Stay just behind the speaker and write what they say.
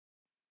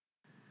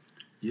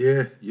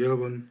예,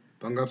 여러분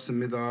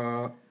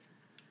반갑습니다.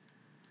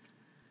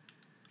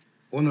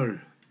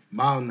 오늘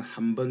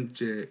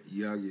 41번째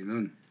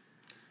이야기는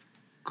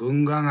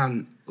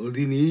건강한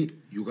어린이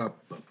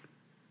육아법,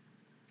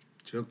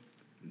 즉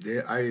내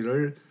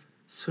아이를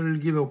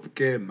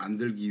슬기롭게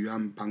만들기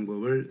위한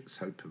방법을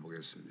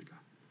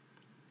살펴보겠습니다.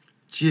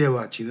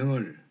 지혜와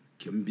지능을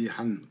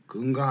겸비한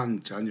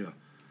건강한 자녀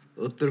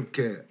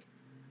어떻게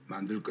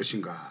만들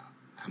것인가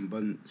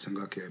한번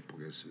생각해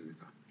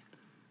보겠습니다.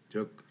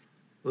 즉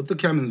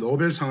어떻게 하면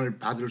노벨상을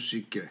받을 수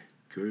있게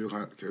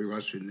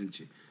교육할 수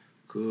있는지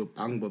그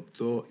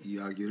방법도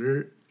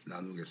이야기를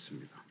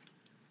나누겠습니다.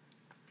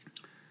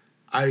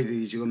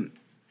 아이들이 지금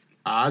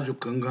아주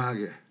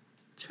건강하게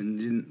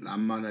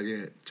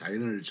천진난만하게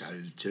자연을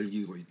잘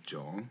즐기고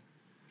있죠.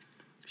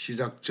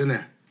 시작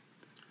전에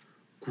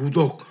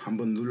구독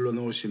한번 눌러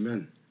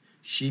놓으시면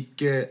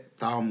쉽게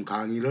다음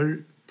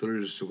강의를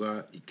들을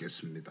수가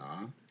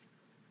있겠습니다.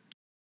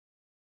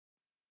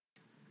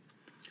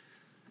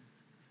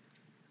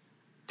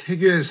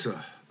 태교에서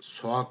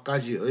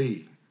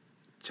소아까지의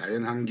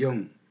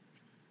자연환경에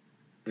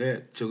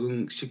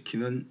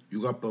적응시키는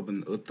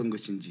육아법은 어떤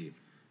것인지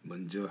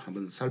먼저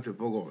한번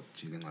살펴보고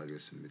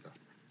진행하겠습니다.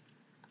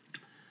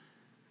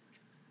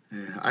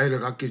 아이를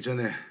갖기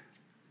전에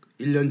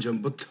 1년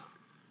전부터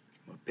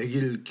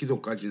 100일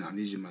기도까지는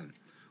아니지만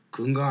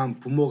건강한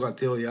부모가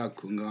되어야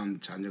건강한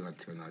자녀가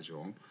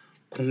태어나죠.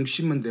 콩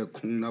심은 데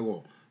콩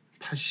나고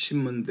팥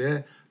심은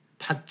데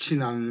팥이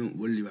나는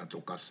원리와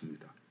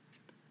똑같습니다.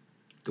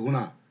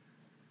 더구나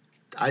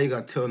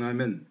아이가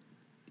태어나면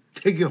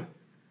태교,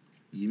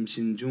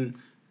 임신 중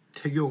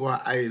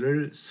태교가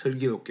아이를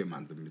슬기롭게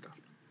만듭니다.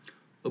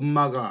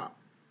 엄마가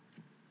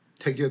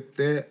태교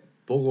때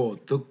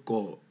보고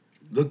듣고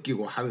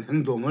느끼고 하는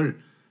행동을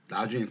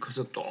나중에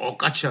커서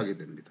똑같이 하게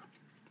됩니다.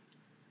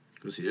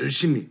 그래서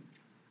열심히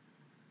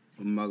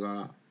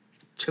엄마가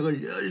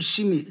책을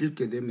열심히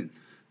읽게 되면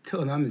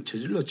태어나면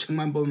저절로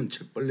책만 보면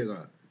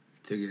책벌레가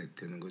되게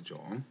되는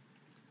거죠.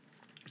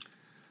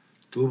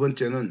 두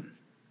번째는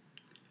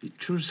이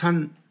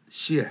출산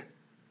시에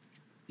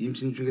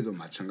임신 중에도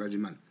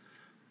마찬가지지만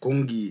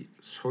공기,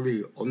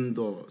 소리,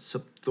 온도,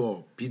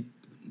 습도, 빛,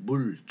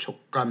 물,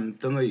 촉감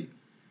등의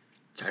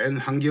자연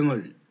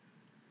환경을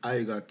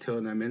아이가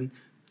태어나면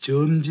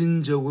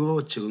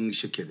점진적으로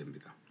적응시켜야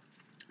됩니다.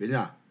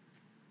 왜냐?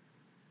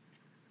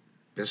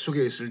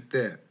 뱃속에 있을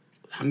때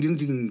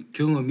환경적인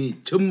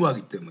경험이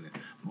전무하기 때문에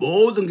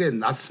모든 게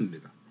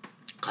낯섭니다.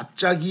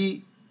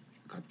 갑자기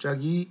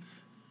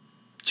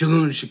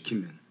적응을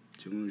시키면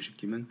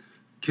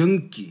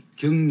경기,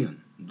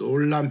 경련,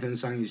 놀람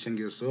현상이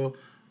생겨서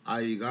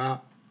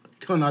아이가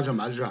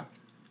태어나자마자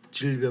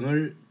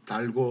질병을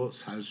달고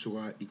살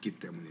수가 있기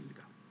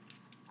때문입니다.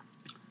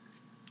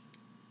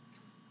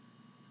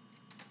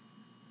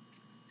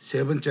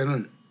 세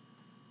번째는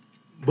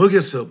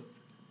먹여서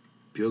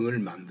병을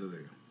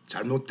만들어요.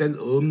 잘못된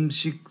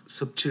음식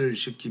섭취를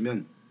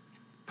시키면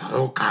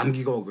바로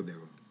감기가 오게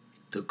되고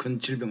더 큰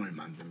질병을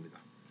만듭니다.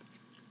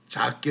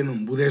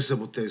 작게는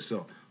물에서부터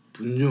해서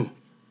분유,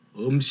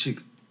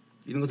 음식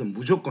이런 것은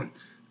무조건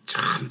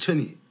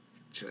천천히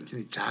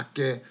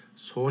작게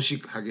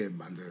소식하게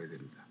만들어야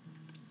됩니다.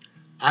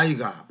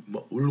 아이가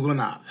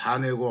울거나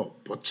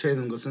화내고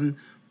보채는 것은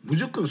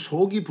무조건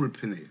속이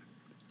불편해요.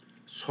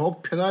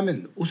 속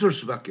편하면 웃을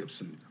수밖에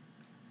없습니다.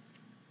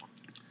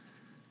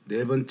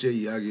 네 번째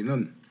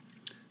이야기는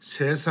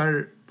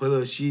 3살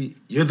버릇이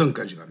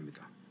 8까지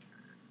갑니다.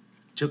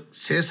 즉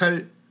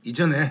 3살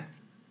이전에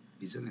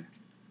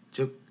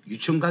즉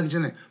유치원 가기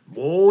전에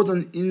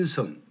모든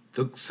인성,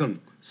 덕성,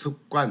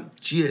 습관,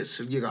 지혜,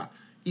 슬기가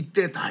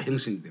이때 다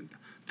형성이 됩니다.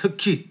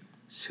 특히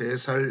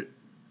 3살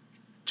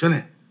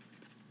전에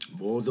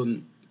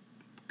모든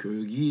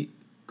교육이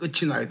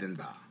끝이 나야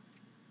된다.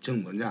 즉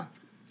뭐냐?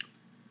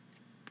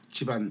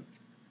 집안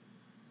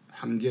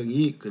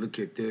환경이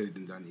그렇게 되어야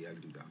된다는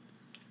이야기입니다.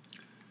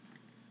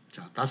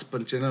 자,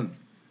 5번째는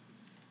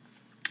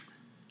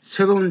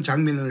새로운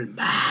장면을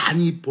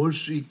많이 볼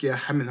수 있게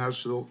하면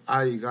할수록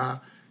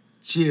아이가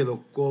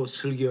지혜롭고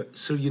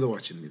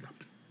슬기로워집니다.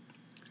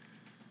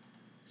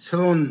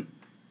 새로운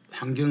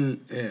환경에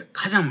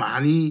가장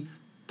많이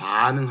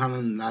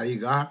반응하는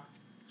나이가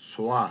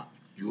소아,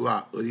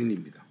 유아,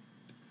 어린이입니다.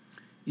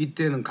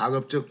 이때는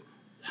가급적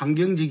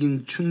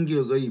환경적인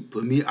충격의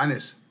범위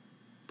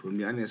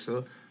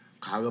안에서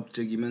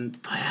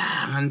가급적이면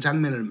다양한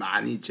장면을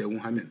많이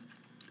제공하면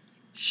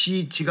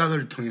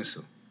시지각을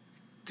통해서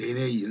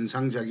대뇌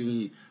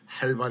연상작용이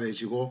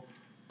활발해지고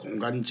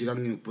공간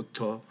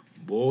지각력부터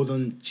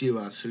모든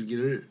지혜와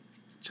슬기를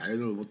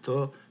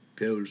자연으로부터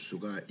배울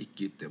수가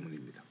있기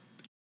때문입니다.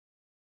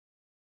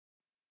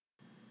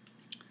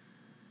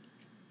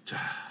 자,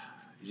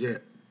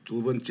 이제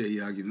두 번째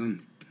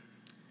이야기는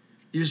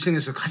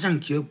일생에서 가장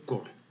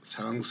귀엽고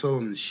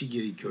사랑스러운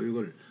시기의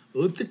교육을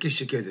어떻게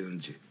시켜야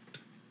되는지.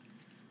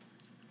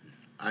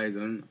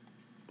 아이들은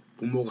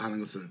부모가 하는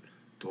것을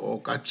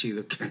똑같이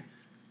이렇게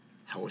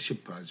하고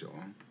싶어 하죠.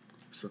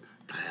 그래서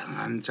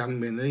다양한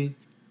장면의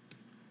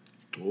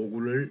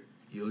도구를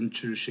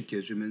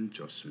연출시켜주면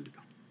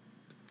좋습니다.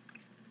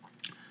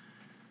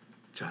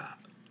 자,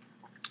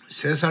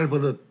 3살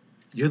버릇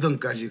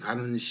 8까지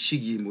가는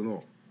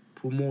시기이므로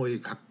부모의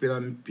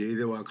각별한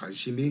배려와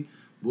관심이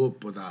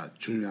무엇보다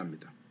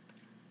중요합니다.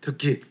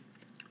 특히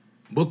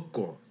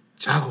먹고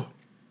자고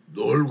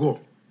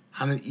놀고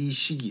하는 이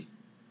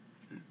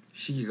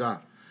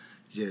시기가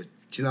이제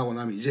지나고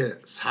나면 이제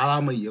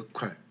사람의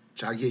역할,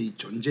 자기의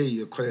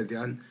존재의 역할에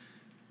대한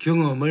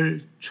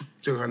경험을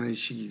축적하는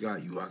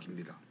시기가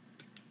유학입니다.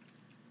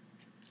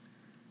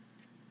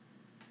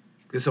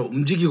 그래서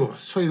움직이고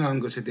소리 나는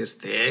것에 대해서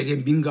되게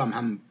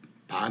민감한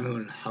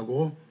반응을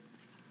하고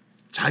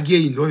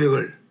자기의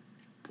노력을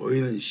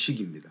보이는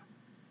시기입니다.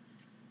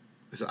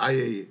 그래서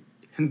아이의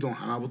행동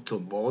하나부터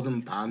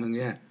모든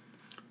반응에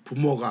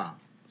부모가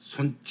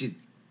손짓,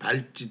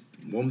 발짓,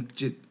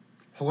 몸짓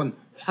혹은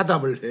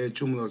화답을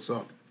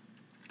해줌으로써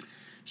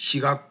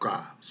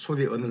시각과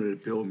소리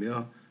언어를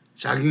배우며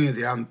작용에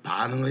대한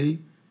반응의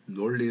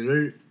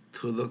논리를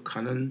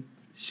터득하는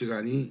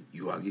시간이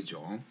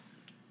유학이죠.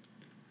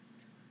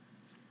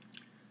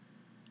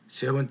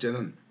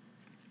 3번째는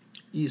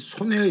이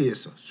손에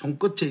의해서,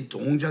 손끝의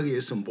동작에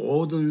의해서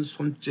모든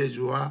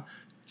손재주와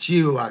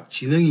지혜와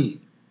지능이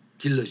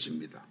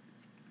길러집니다.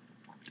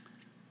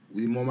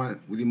 우리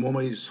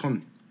몸의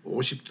손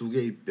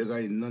 52개의 뼈가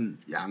있는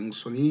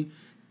양손이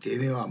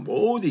대뇌와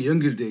모두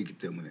연결되어 있기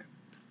때문에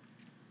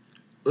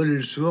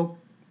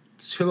어릴수록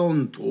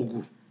새로운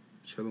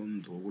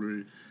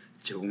도구를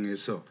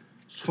제공해서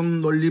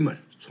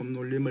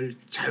손놀림을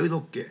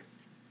자유롭게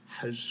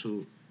할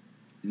수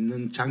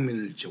있는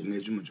장면을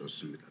제공해주면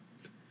좋습니다.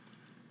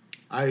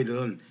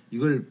 아이들은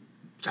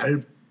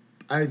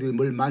아이들이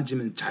뭘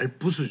만지면 잘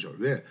부수죠.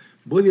 왜?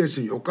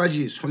 머리에서는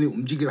여기까지 손이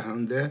움직이려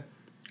하는데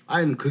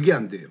아이는 그게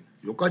안 돼요.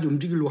 여기까지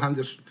움직이려고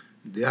하는데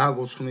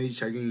뇌하고 손의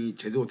작용이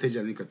제대로 되지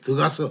않으니까 더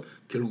가서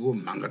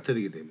결국은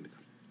망가뜨리게 됩니다.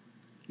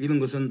 이런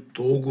것은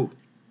도구에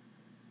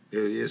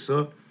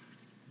의해서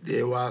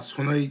뇌와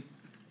손의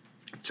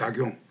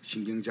작용,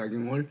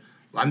 신경작용을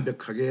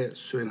완벽하게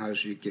수행할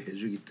수 있게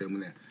해주기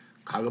때문에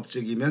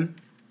가급적이면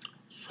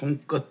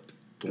손끝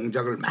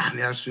동작을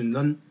많이 할 수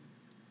있는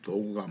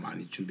도구가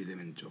많이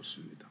준비되면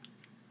좋습니다.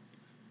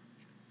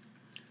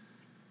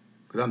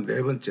 그 다음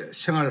 4번째,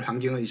 생활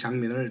환경의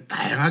장면을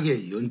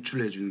다양하게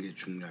연출해 주는 게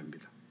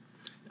중요합니다.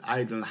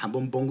 아이들은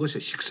한번 본 것에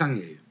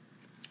식상해요.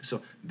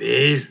 그래서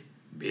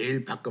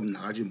매일 밖으로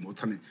나가지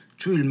못하면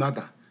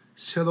주일마다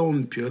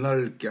새로운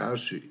변화를 꾀할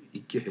수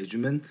있게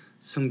해주면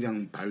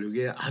성장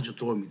발육에 아주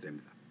도움이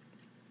됩니다.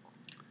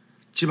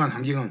 집안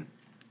환경은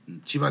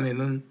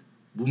집안에는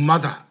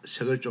문마다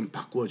색을 좀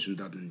바꾸어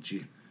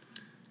준다든지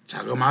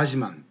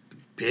자그마하지만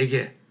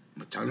베개,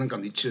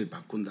 장난감 위치를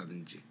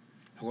바꾼다든지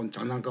혹은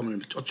장난감을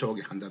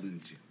쫓아오게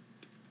한다든지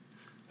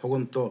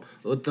혹은 또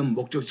어떤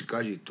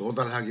목적지까지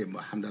도달하게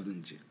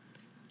한다든지.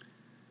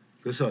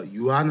 그래서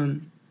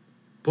유아는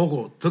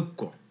보고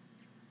듣고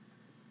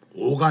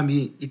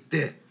오감이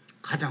이때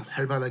가장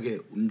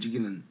활발하게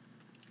움직이는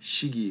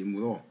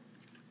시기이므로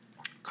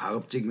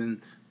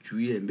가급적이면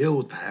주위에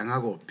매우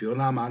다양하고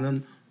변화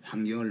많은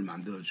환경을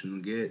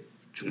만들어주는 게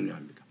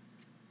중요합니다.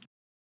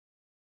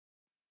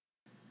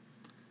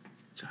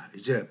 자,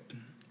 이제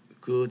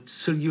그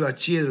슬기와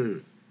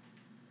지혜를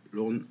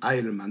놓은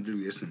아이를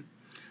만들기 위해서는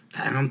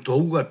다양한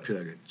도구가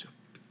필요하겠죠.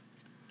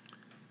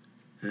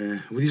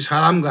 우리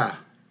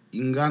사람과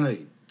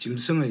인간의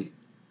짐승의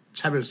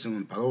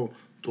차별성은 바로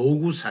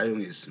도구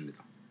사용에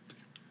있습니다.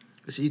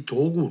 그래서 이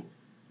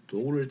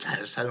도구를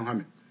잘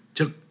사용하면,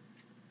 즉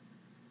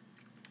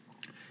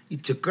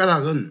이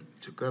젓가락은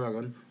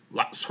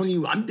손이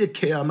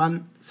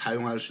완벽해야만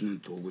사용할 수 있는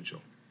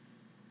도구죠.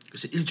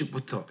 그래서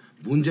일찍부터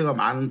문제가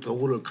많은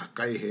도구를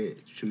가까이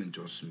해주면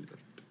좋습니다.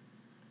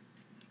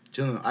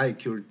 저는 아이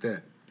키울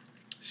때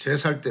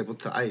 3살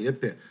때부터 아이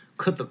옆에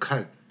커터,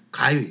 칼,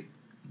 가위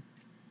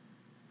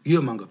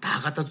위험한 거 다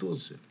갖다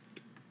두었어요.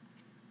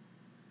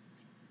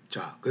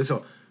 자,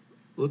 그래서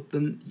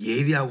어떤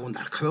예리하고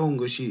날카로운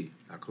것이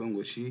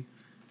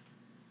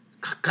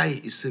가까이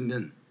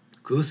있으면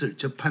그것을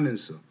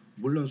접하면서,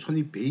 물론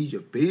손이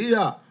베이죠.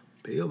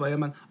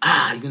 베어봐야만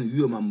이건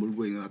위험한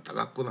물건이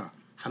따갔구나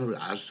하는 걸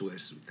알 수가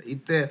있습니다.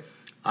 이때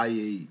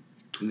아이의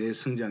두뇌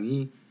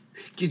성장이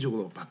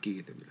획기적으로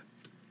바뀌게 됩니다.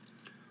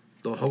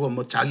 또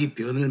혹은 자기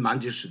변을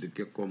만질 수도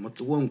있겠고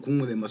뜨거운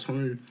국물에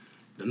손을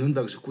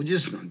넣는다고 해서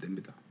꾸짖으면 안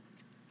됩니다.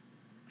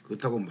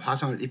 그렇다고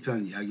화상을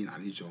입히라는 이야기는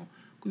아니죠.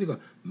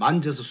 그러니까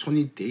만져서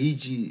손이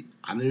데이지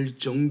않을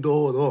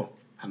정도로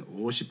한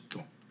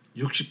 50도,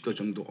 60도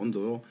정도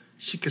온도로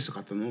식혀서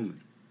갖다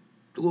놓으면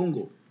뜨거운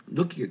거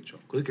느끼겠죠.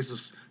 그렇게 해서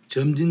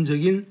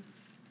점진적인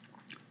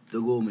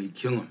뜨거움의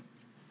경험,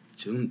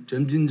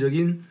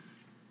 점진적인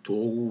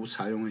도구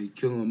사용의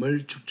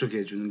경험을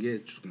축적해 주는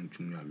게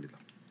중요합니다.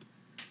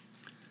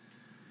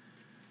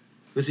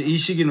 그래서 이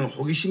시기는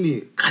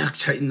호기심이 가득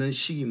차 있는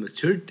시기입니다.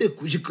 절대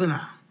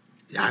꾸짖거나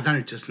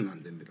야단을 쳐서는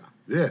안 됩니다.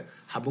 왜?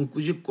 한번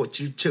꾸짖고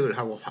질책을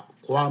하고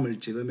고함을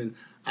지르면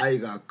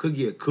아이가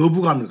거기에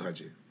거부감을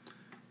가져요.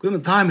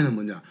 그러면 다음에는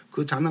뭐냐?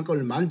 그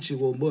장난감을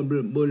만지고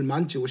뭘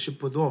만지고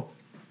싶어도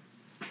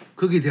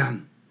거기에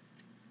대한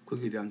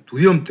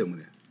두려움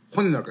때문에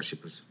혼이 날까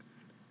싶어서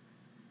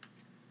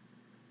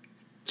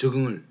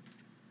적응을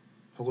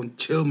혹은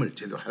체험을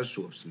제대로 할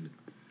수가 없습니다.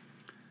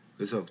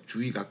 그래서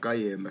주위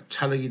가까이에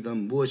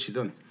찰흙이든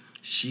무엇이든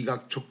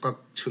시각,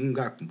 촉각,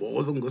 청각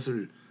모든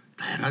것을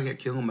다양하게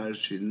경험할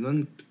수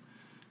있는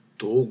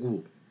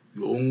도구,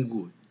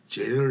 용구,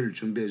 재료를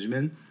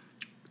준비해주면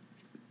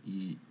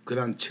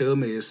그러한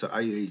체험에 의해서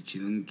아이의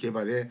지능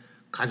개발에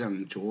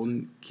가장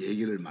좋은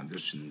계기를 만들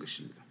수 있는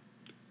것입니다.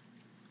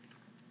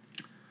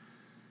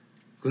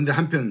 그런데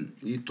한편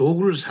이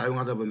도구를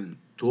사용하다 보면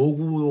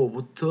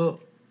도구로부터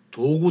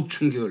도구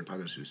충격을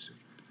받을 수 있어요.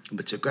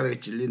 젓가락에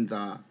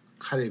찔린다,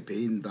 칼에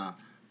베인다,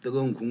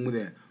 뜨거운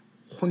국물에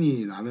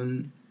혼이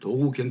나는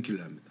도구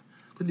경기를 합니다.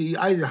 근데 이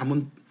아이들이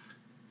한번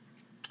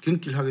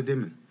경기를 하게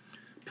되면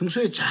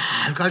평소에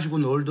잘 가지고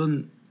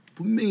놀던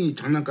분명히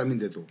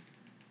장난감인데도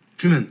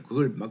주면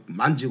그걸 막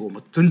만지고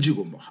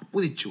던지고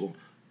부딪히고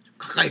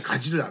가까이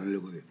가지를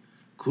않으려고 해요.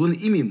 그건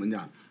이미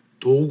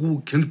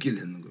도구 경기를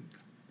했는 겁니다.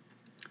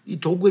 이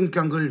도구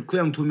경기한 걸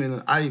그냥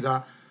두면은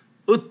아이가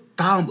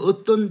다음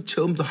어떤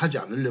체험도 하지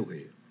않으려고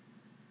해요.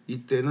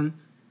 이때는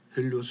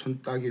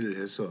혈류손따기를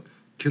해서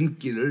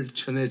경기를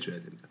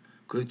쳐내줘야 됩니다.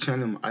 그렇지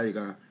않으면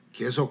아이가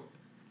계속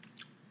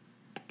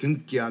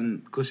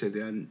경기한 것에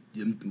대한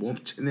몸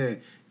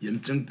체내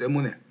염증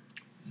때문에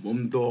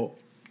몸도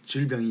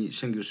질병이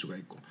생길 수가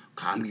있고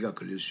감기가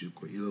걸릴 수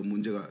있고 여러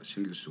문제가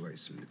생길 수가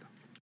있습니다.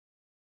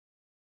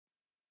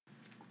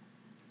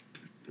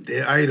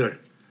 내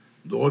아이를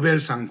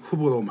노벨상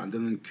후보로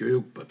만드는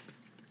교육법,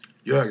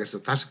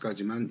 요약해서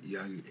 5가지만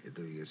이야기해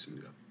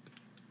드리겠습니다.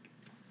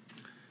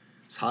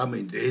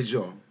 사람의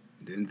뇌죠.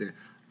 뇌인데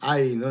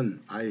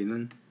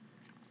아이는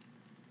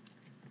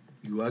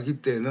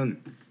유아기 때는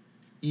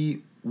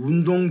이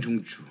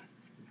운동중추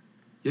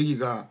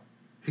여기가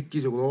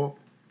획기적으로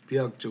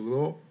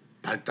비약적으로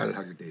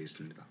발달하게 되어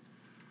있습니다.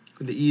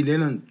 근데 이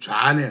뇌는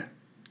좌뇌와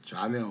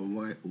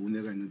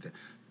우뇌가 있는데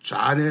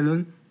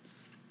좌뇌는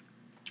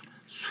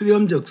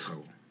수렴적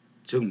사고,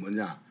 즉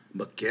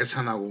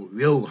계산하고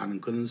외우고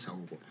하는 그런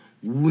사고고,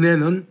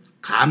 우뇌는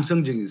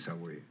감성적인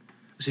사고예요.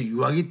 그래서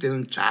유아기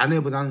때는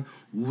좌뇌보다는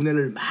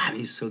우뇌를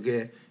많이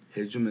쓰게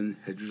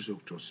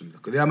해줄수록 좋습니다.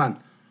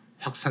 그래야만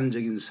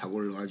확산적인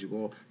사고를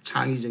가지고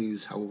창의적인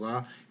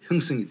사고가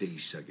형성이 되기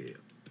시작해요.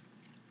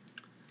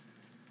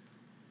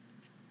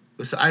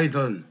 그래서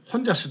아이들은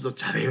혼자서도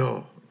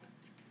잘해요.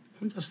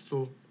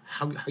 혼자서도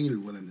하기를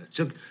원합니다.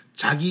 즉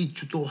자기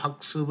주도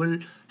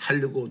학습을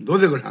하려고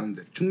노력을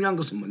하는데 중요한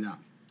것은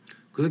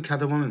그렇게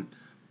하다 보면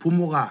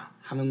부모가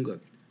하는 것,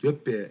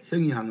 옆에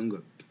형이 하는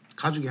것,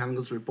 가족이 하는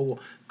것을 보고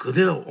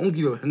그대로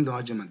옮기려고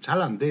행동하지만 잘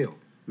안 돼요.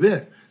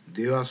 왜?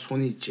 뇌와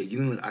손이 제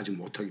기능을 아직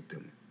못하기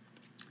때문에.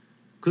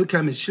 그렇게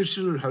하면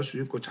실수를 할 수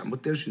있고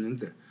잘못될 수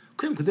있는데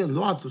그냥 그대로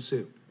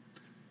놓아두세요.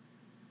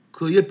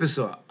 그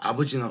옆에서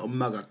아버지나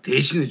엄마가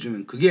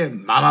대신해주면 그게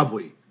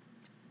마마보이.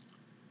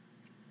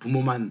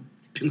 부모만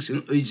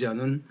평생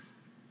의지하는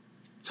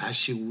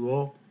자식이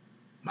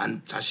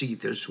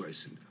될 수가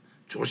있습니다.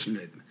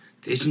 조심해야 됩니다.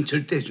 대신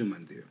절대 해주면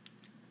안 돼요.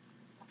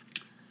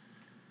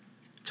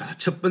 자,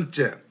 첫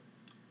번째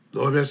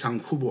노벨상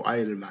후보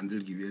아이를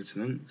만들기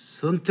위해서는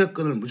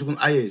선택권을 무조건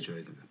아이에게 줘야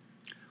됩니다.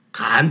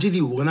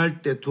 간절히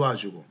원할 때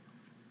도와주고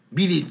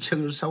미리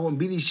책을 사고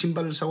미리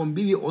신발을 사고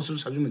미리 옷을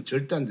사주면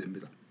절대 안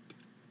됩니다.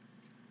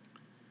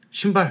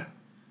 신발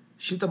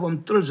신다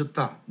보면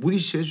떨어졌다.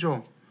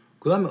 무리시해줘.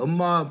 그 다음에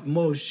엄마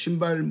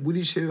신발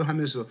무리시해요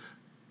하면서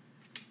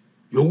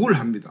욕을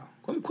합니다.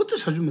 그럼 그때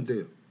사주면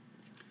돼요.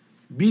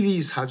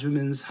 미리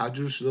사주면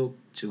사줄수록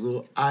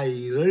저거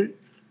아이를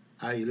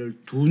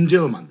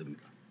둔재로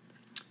만듭니다.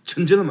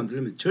 천재로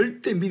만들려면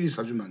절대 미리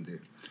사주면 안 돼요.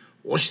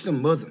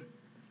 옷이든 뭐든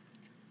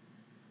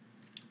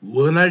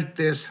원할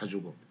때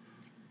사주고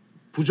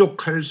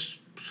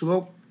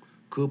부족할수록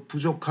그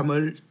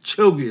부족함을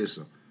채우기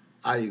위해서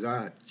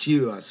아이가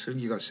지혜와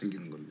설기가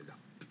생기는 겁니다.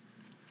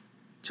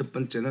 첫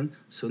번째는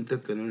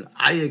선택권을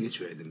아이에게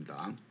줘야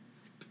됩니다.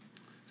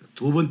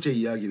 두 번째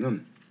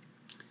이야기는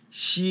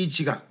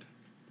시지각,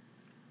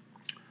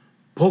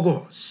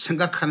 보고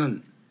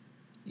생각하는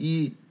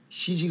이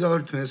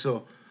시지각을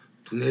통해서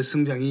두뇌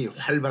성장이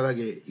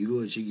활발하게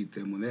이루어지기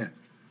때문에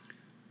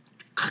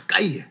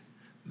가까이에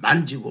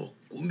만지고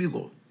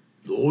꾸미고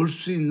놓을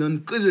수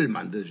있는 끈을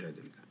만들어줘야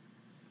됩니다.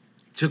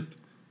 즉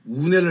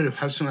우뇌를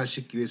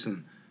활성화시키기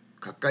위해서는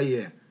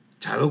가까이에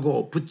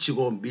자르고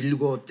붙이고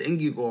밀고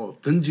당기고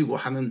던지고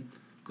하는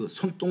그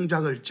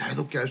손동작을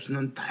자유롭게 할 수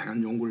있는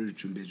다양한 용구를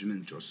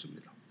준비해주면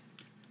좋습니다.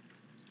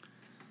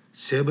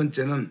 세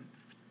번째는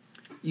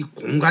이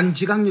공간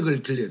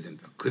지각력을 길러야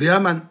됩니다.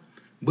 그래야만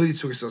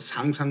머릿속에서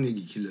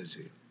상상력이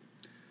길러져요.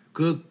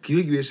 그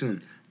기르기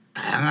위해서는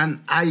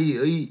다양한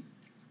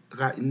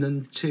아이가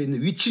있는 처에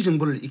있는 위치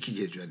정보를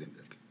익히게 해줘야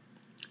됩니다.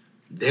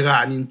 내가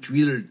아닌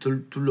주위를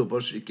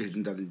둘러볼 수 있게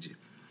해준다든지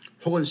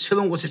혹은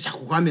새로운 곳에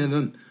자꾸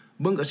가면은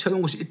뭔가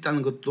새로운 곳이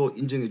있다는 것도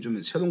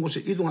인정해주면 새로운 곳에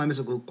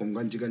이동하면서 그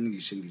공간 지각력이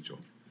생기죠.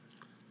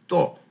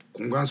 또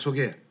공간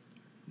속에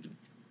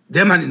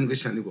내만 있는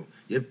것이 아니고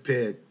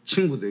옆에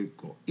친구도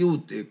있고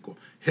이웃도 있고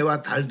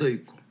해와 달도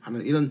있고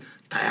하는 이런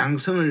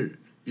다양성을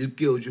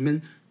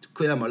일깨워주면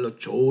그야말로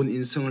좋은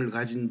인성을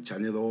가진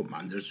자녀로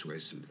만들 수가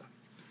있습니다.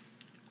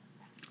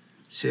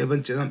 세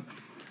번째는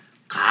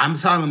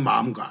감사하는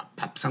마음과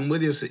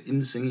밥상머리에서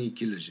인성이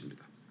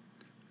길러집니다.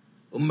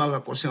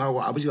 엄마가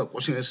고생하고 아버지가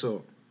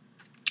고생해서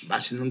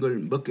맛있는 걸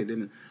먹게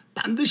되면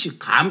반드시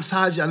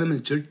감사하지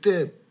않으면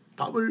절대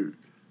밥을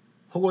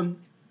혹은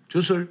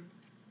젖을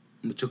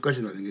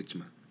젖까지는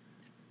아니겠지만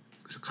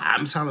그래서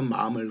감사하는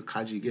마음을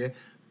가지게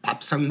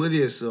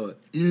밥상머리에서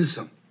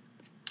인성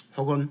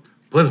혹은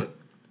버릇,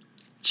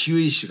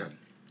 치유의 시간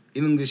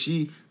이런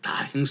것이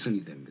다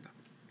형성이 됩니다.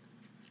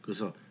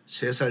 그래서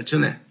 3살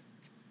전에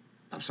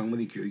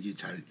밥상머리 교육이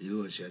잘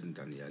이루어져야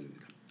된다는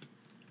이야기입니다.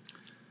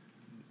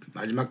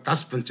 마지막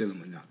 5번째는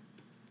뭐냐?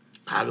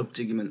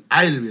 가급적이면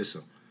아이를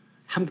위해서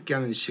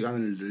함께하는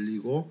시간을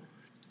늘리고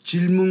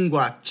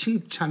질문과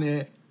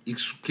칭찬에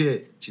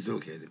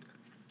익숙해지도록 해야 됩니다.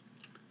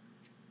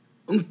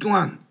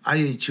 엉뚱한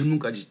아이의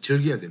질문까지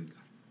즐겨야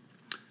됩니다.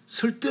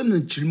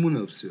 쓸데없는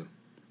질문은 없어요.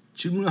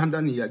 질문을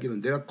한다는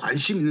이야기는 내가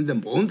관심 있는데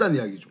모른다는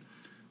이야기죠.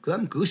 그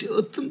다음 그것이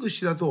어떤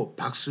것이라도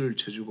박수를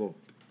쳐주고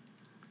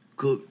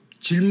그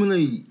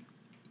질문의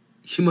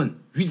힘은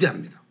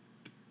위대합니다.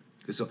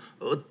 그래서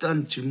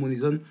어떠한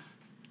질문이든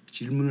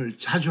질문을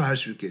자주 할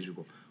수 있게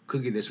해주고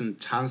거기에 대해서는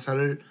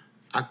찬사를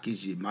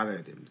아끼지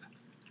말아야 됩니다.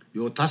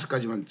 요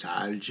 5가지만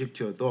잘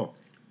지켜도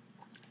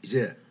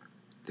이제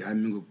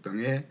대한민국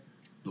땅에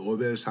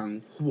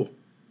노벨상 후보,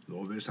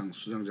 노벨상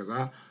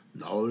수상자가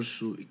나올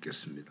수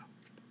있겠습니다.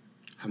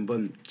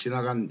 한번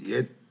지나간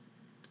옛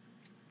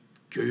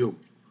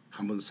교육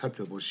한번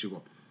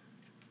살펴보시고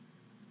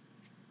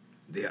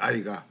내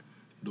아이가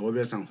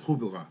노벨상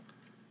후보가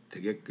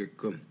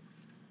되게끔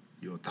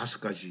요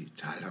 5가지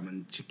잘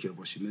한번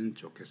지켜보시면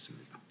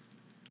좋겠습니다.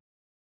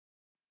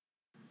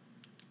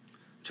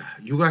 자,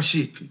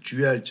 육아시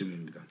주의할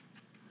점입니다.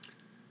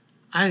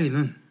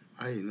 아이는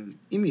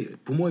이미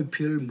부모의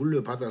피를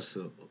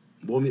물려받아서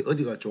몸이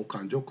어디가 좋고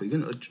안 좋고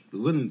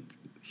이건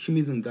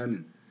힘이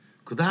든다면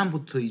그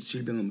다음부터 이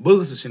질병은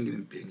먹어서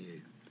생기는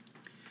병이에요.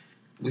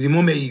 우리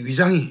몸의 이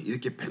위장이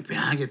이렇게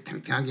팽팽하게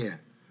탱탱하게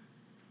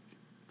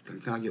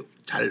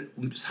잘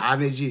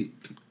사내지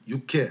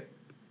육회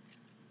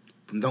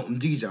분당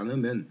움직이지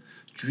않으면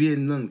주위에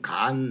있는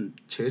간,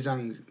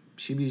 췌장,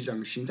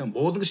 십이장, 신장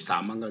모든 것이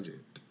다 망가져요.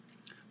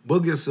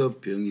 먹여서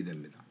병이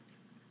됩니다.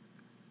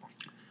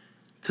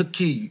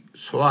 특히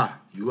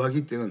소아,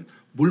 유아기 때는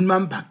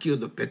물만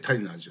바뀌어도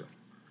배탈이 나죠.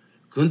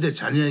 그런데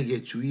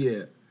자녀에게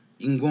주위에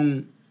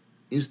인공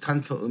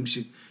인스턴트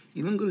음식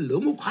이런 걸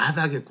너무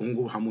과다하게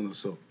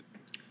공급함으로써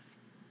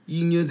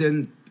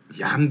잉여된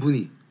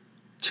양분이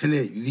체내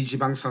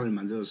유리지방산을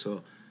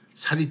만들어서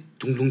살이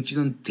둥둥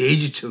찌는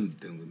돼지처럼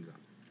되는 겁니다.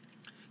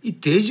 이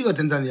돼지가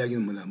된다는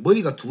이야기는 뭐냐?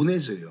 머리가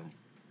둔해져요.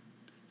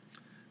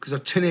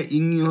 그래서 체내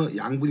잉여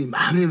양분이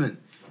많으면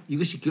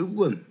이것이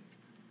결국은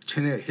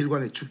체내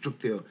혈관에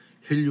축적되어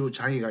혈류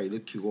장애가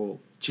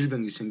일으키고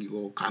질병이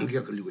생기고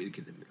감기가 걸리고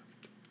이렇게 됩니다.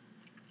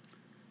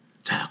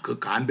 자, 그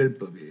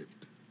감별법이에요.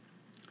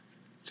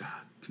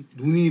 자,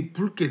 눈이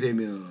붉게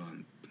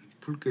되면은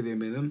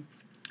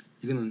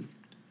이거는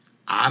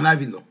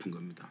안압이 높은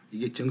겁니다.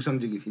 이게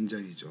정상적인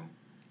흰자이죠.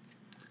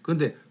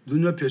 그런데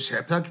눈옆에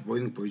새파랗게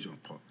보이는 거 보이죠?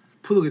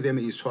 푸르게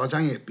되면 이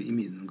소화장애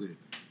이미 있는 거예요.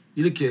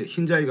 이렇게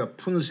흰자위가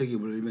푸른색이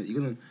보이면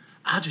이거는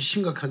아주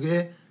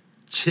심각하게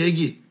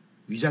체기,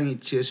 위장이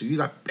취해서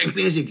위가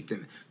뺑뺑해져 있기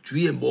때문에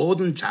주위의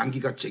모든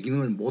장기가 제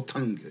기능을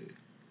못하는 거예요.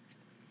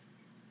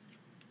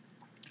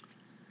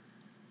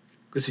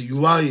 그래서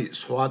유아의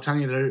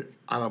소화장애를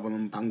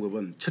알아보는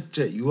방법은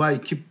첫째,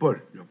 유아의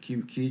귓볼,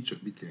 귀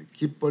쪽 밑에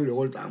귓볼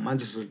요걸 딱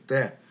만졌을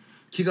때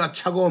귀가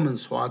차가우면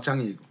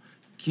소화장애이고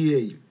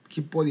귀의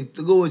귓볼이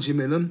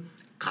뜨거워지면은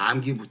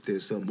감기부터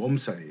해서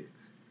몸살이에요.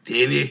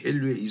 대뇌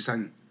혈류의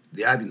이상,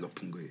 내압이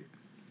높은 거예요.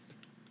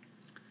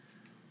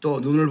 또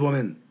눈을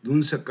보면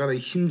눈 색깔의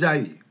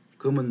흰자위,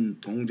 검은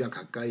동자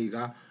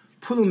가까이가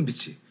푸른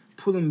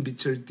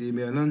빛을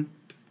띠면은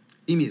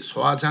이미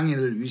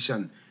소화장애를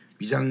위시한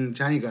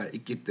위장장애가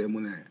있기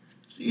때문에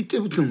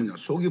이때부터는 뭐냐,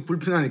 속이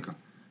불편하니까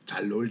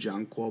잘 놀지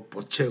않고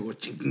보채고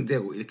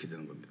찡찡대고 이렇게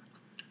되는 겁니다.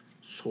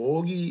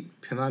 속이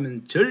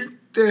편하면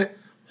절대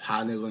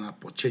화내거나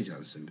보채지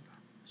않습니다.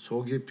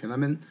 속이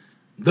편하면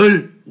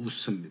늘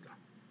웃습니다.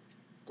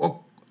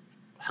 꼭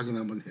확인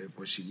한번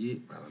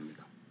해보시기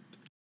바랍니다.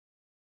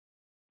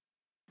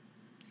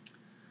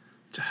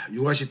 자,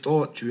 육아시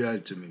또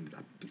주의할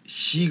점입니다.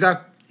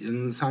 시각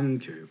영상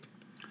교육.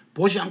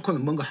 보지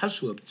않고는 뭔가 할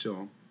수가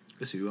없죠.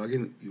 그래서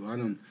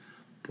유아는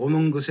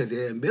보는 것에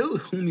대해 매우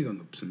흥미가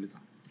높습니다.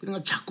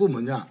 그러니까 자꾸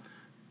뭐냐,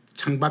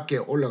 창밖에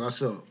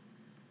올라가서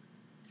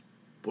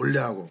볼래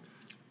하고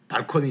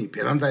발코니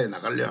베란다에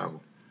나가려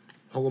하고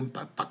혹은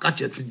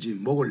바깥에 어든지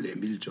목을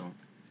내밀죠.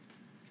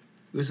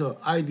 그래서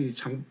아이들의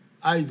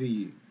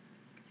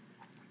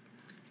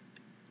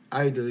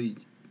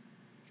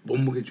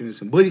몸무게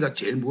중에서 머리가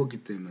제일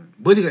무겁기 때문에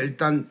머리가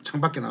일단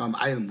창밖에 나가면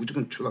아이는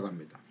무조건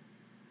추락합니다.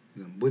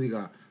 그러니까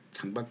머리가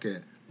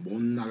창밖에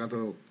못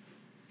나가도록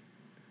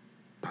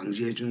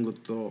방지해 주는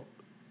것도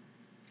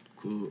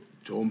그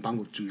좋은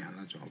방법 중에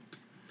하나죠.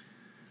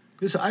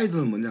 그래서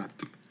아이들은 뭐냐,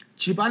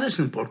 집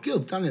안에서는 볼 게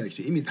없다는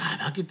얘기죠. 이미 다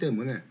봤기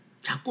때문에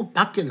자꾸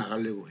밖에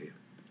나가려고 해요.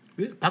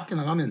 왜? 밖에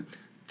나가면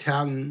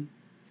태양,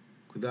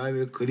 그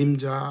다음에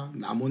그림자,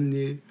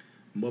 나뭇잎,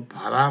 뭐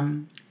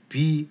바람,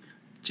 비,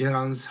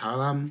 지나가는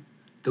사람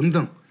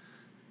등등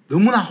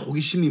너무나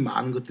호기심이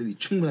많은 것들이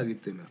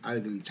충분하기 때문에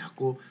아이들은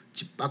자꾸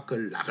집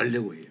밖을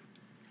나가려고 해요.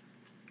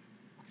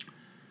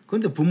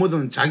 그런데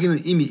부모들은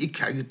자기는 이미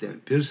익히 알기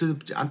때문에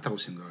별스럽지 않다고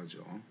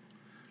생각하죠.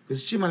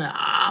 그래서 집안에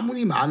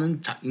아무리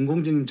많은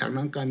인공적인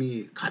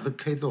장난감이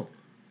가득해도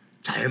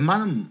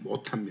자연만은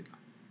못합니다.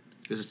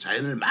 그래서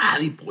자연을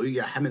많이 보이게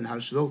하면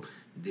할수록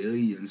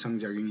뇌의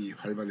연상작용이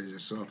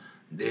활발해져서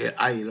내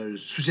아이를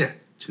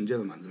수제,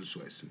 천재로 만들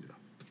수가 있습니다.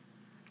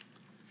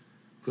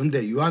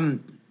 그런데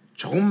유아는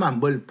조금만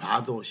뭘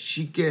봐도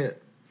쉽게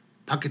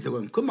받게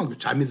되고는 금방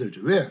잠이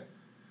들죠. 왜?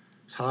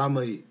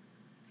 사람의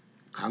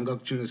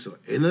감각 중에서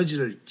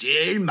에너지를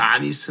제일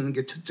많이 쓰는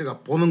게 첫째가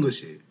보는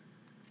것이에요.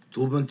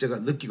 두 번째가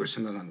느끼고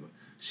생각하는 것,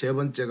 세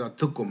번째가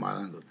듣고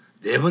말하는 것,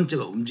 네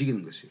번째가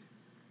움직이는 것이에요.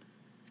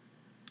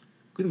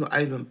 그러니까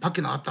아이들은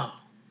밖에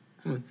나갔다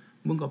하면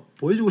뭔가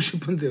보여주고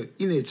싶은데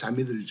이내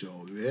잠이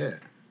들죠. 왜?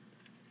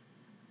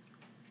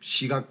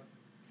 시각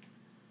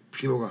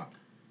피로가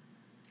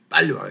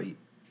빨리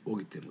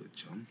오기 때문에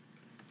그렇죠.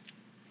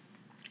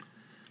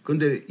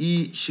 그런데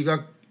이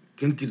시각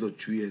경기도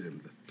주의해야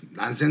됩니다.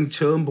 난생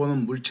처음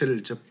보는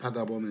물체를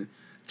접하다 보면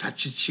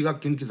자칫 시각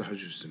경기도 할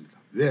수 있습니다.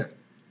 왜?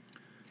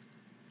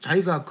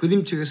 자기가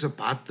그림책에서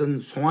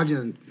봤던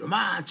송아지는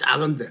요만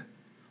작은데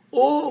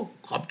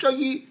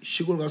갑자기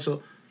시골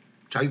가서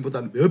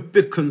자기보다 몇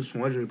배 큰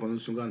송아지를 보는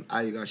순간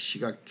아이가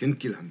시각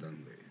경기를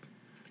한다는 거예요.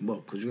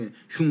 뭐 그중에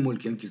흉물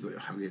경기도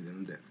하게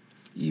되는데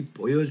이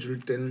보여줄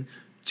때는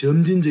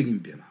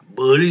점진적인 변화,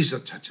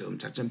 멀리서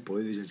차츰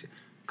보여줘야지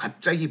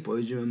갑자기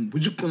보여주면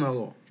무조건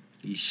하고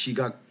이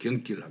시각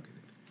경기를 하게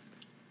됩니다.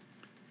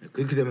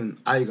 그렇게 되면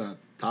아이가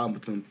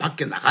다음부터는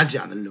밖에 나가지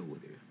않으려고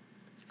돼요.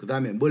 그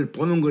다음에 뭘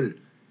보는 걸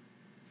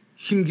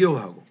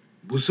힘겨워하고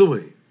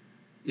무서워해요.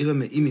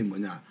 이러면 이미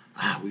뭐냐,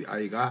 우리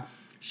아이가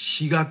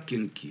시각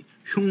경기,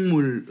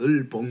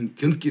 흉물을 본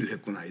경기를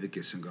했구나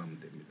이렇게 생각하면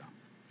됩니다.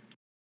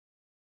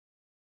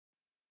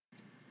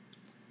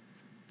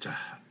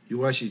 자,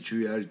 육아시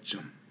주의할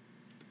점.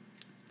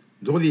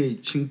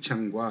 놀이의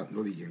칭찬과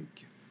놀이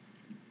경기.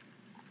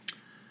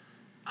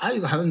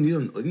 아이가 하는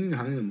일은 어린이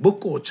하는 일은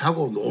먹고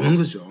자고 노는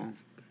거죠.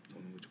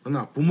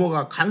 그러나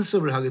부모가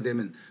간섭을 하게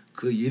되면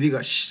그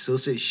예리가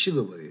서서히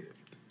식어버려요.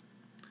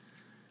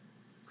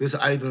 그래서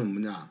아이들은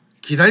뭐냐,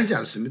 기다리지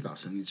않습니다.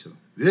 성인처럼.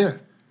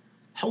 왜?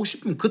 하고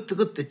싶으면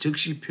그때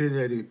즉시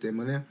표현해야 되기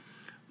때문에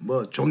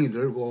뭐 종이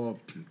들고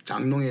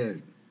장롱에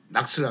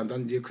낙서를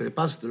한다든지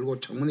크레파스 들고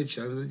창문에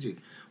칠하든지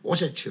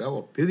옷에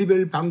칠하고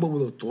별의별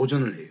방법으로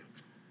도전을 해요.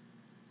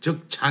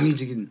 즉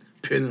창의적인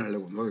표현을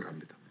하려고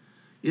노력합니다.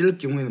 이럴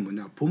경우에는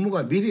뭐냐,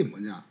 부모가 미리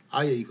뭐냐,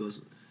 아이의 그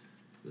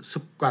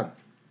습관,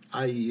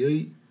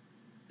 아이의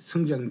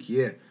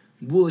성장기에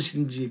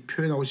무엇인지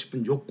표현하고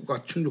싶은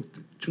욕구가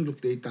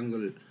충족되어 있다는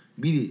걸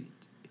미리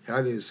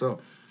해야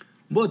돼서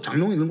뭐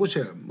장롱에 있는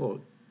곳에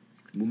뭐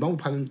문방구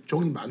파는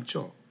종이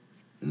많죠.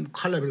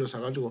 컬러별로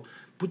사가지고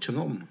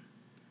붙여놓으면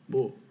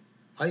뭐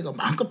아이가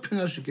마음껏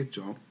표현할 수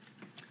있겠죠.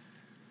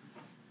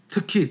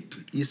 특히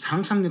이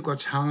상상력과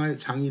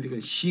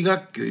창의력은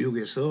시각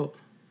교육에서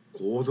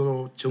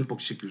고도로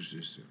정복시킬 수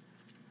있어요.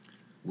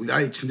 우리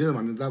아이 천재를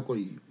만든다고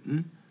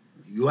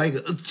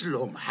유아이가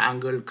억지로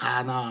한글,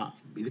 가나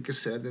이렇게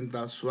써야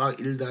된다. 수학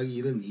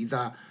 1+1은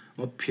 2다.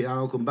 뭐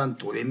피아노 건반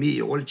도레미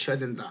이걸 쳐야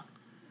된다.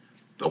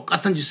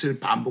 똑같은 짓을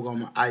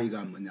반복하면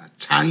아이가 뭐냐,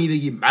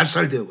 창의력이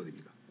말살되어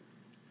버립니다.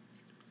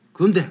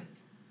 그런데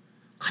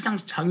가장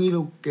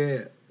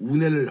창의롭게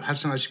우뇌를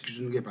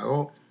활성화시켜주는 게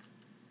바로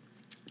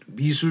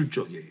미술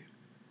쪽이에요.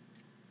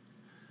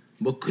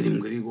 뭐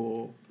그림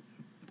그리고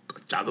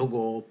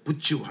자르고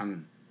붙이고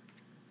하는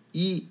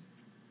이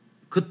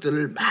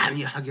것들을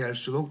많이 하게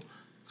할수록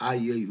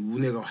아이의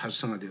우뇌가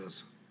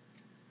활성화되어서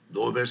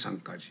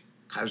노벨상까지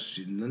갈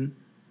수 있는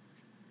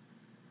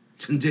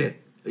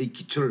천재의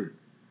기초를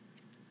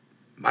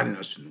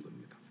마련할 수 있는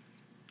겁니다.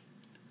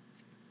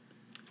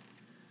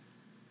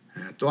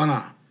 또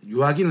하나,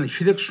 유아기는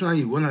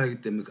혈액순환이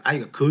원활하기 때문에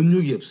아이가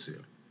근육이 없어요.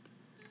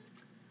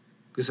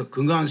 그래서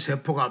건강한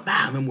세포가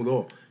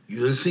많으므로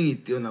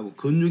유연성이 뛰어나고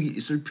근육이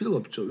있을 필요가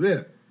없죠.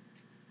 왜?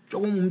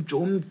 조금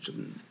좀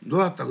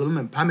놀았다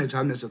그러면 밤에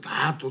자면서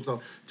다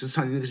또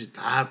젖산 있는 것이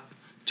다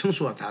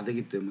청소가 다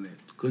되기 때문에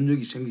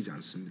근육이 생기지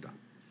않습니다.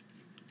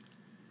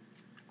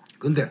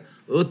 그런데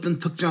어떤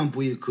특정한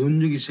부위에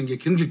근육이 생겨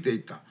경직되어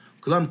있다.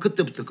 그다음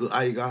그때부터 그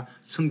아이가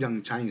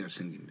성장 장애가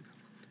생깁니다.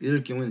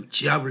 이럴 경우에는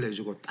지압을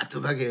해주고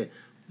따뜻하게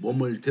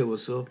몸을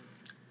데워서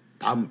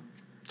밤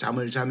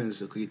잠을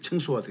자면서 그게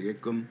청소가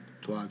되게끔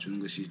도와주는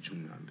것이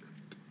중요합니다.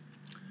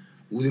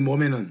 우리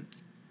몸에는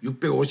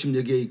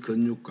 650여 개의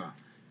근육과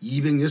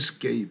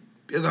 206개의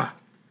뼈가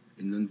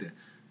있는데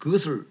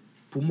그것을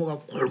부모가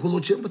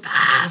골고루 전부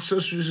다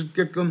쓸 수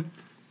있게끔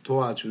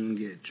도와주는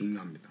게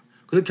중요합니다.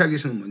 그렇게 하기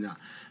위해서는 뭐냐?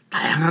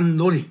 다양한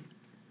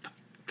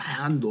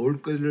다양한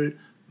놀거리를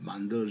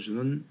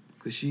만들어주는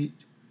것이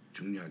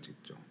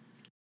중요하겠죠.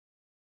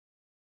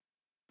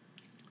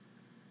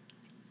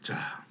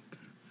 자,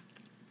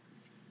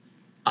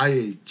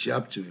 아이의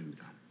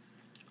지압점입니다.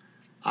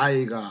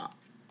 아이가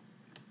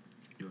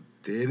요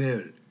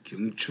대뇌열,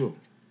 경추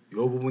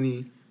요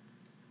부분이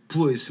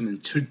부어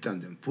있으면 절대 안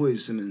됩니다. 부어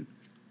있으면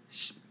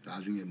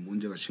나중에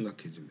문제가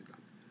심각해집니다.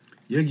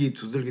 여기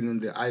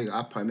두들기는데 아이가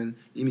아파하면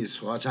이미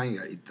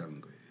소화장애가 있다는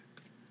거예요.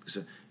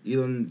 그래서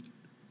이런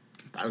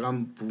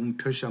빨간 부분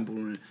표시한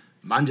부분을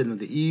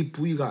만졌는데 이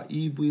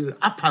부위를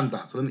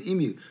아파한다. 그러면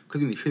이미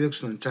거기는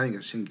혈액순환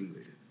장애가 생긴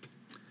거예요.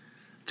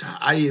 자,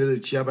 아이를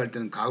지압할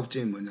때는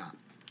가급점이 뭐냐?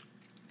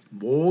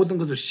 모든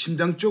것을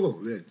심장 쪽으로,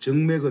 왜?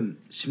 정맥은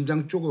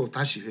심장 쪽으로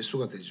다시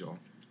회수가 되죠.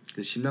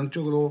 그래서 심장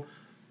쪽으로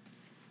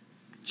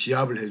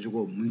지압을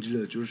해주고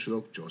문질러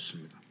줄수록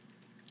좋습니다.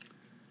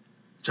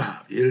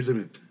 자, 예를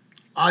들면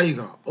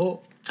아이가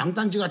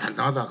장단지가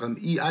단단하다. 그럼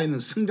이 아이는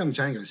성장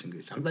장애가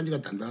생겨요.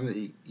 장단지가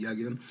단단한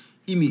이야기는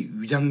이미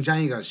위장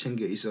장애가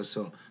생겨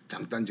있어서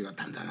장단지가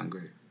단단한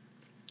거예요.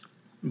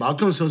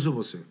 마라톤 선수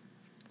보세요.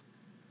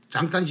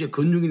 장단지에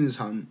근육 있는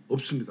사람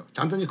없습니다.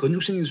 장단지에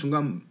근육 생긴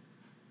순간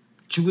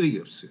지구력이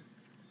없어요.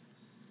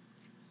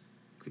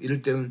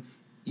 이럴 때는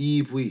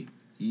이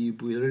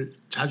부위를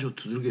자주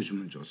두들겨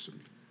주면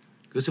좋습니다.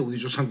 그래서 우리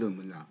조상들은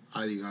뭐냐?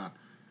 아이가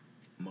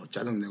뭐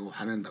짜증내고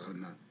화낸다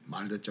그러면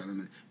말 듣지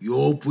않으면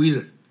요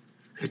부위를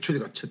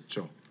회초리가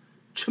쳤죠.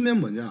 치면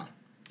뭐냐?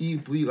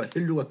 이 부위가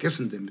혈류가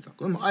개선됩니다.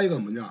 그러면 아이가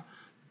뭐냐?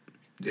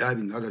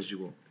 뇌압이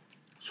낮아지고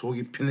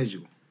속이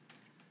편해지고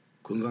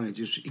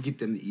건강해질 수 있기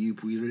때문에 이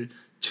부위를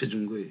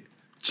쳐준 거예요.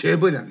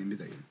 재벌이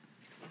아닙니다.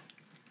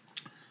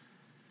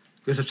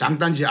 그래서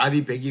장단지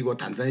알이 배기고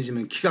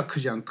단단해지면 키가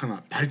크지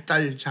않거나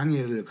발달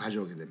장애를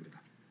가져오게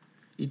됩니다.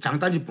 이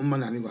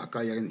장단지뿐만 아니고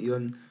아까 이야기한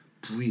이런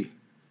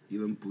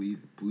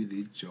부위들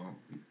있죠.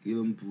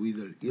 이런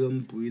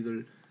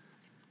부위들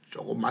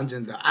조금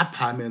만졌는데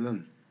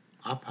아파하면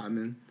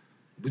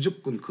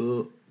무조건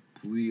그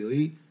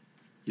부위의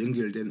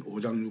연결된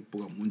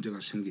오장육부가 문제가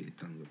생겨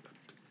있다는 겁니다.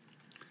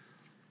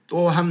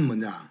 또한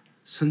뭐냐?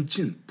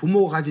 선친,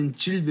 부모가 가진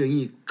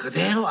질병이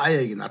그대로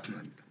아이에게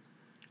나타납니다.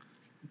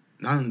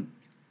 나는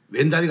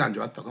왼다리가 안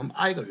좋았다. 그럼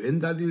아이가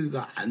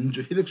왼다리가 안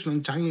좋아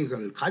혈액순환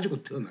장애를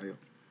가지고 태어나요.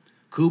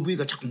 그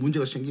부위가 자꾸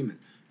문제가 생기면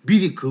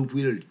미리 그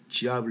부위를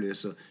지압을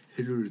해서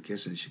혈류를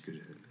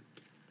개선시켜줘야 된다.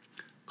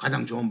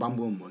 가장 좋은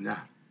방법은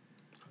뭐냐?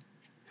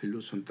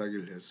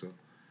 혈류손따기를 해서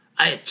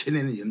아예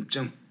체내는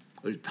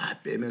염증을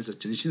다 빼면서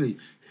전신의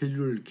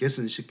혈류를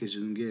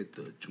개선시켜주는 게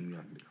더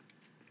중요합니다.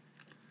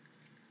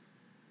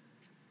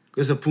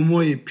 그래서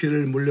부모의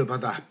피를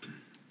물려받아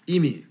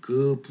이미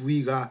그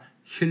부위가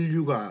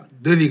혈류가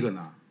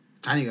느리거나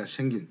장애가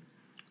생긴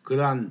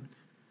그러한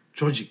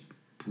조직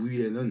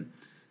부위에는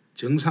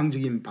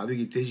정상적인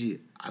발육이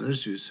되지 않을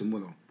수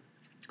있으므로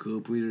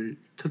그 부위를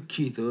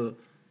특히 더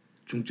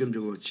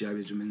중점적으로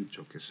지압해주면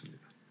좋겠습니다.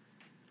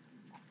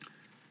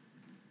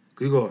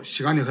 그리고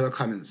시간이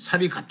허락하면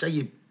살이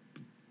갑자기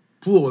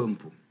부어오른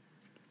부,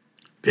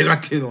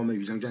 배가 튀어나오면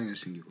위장장애가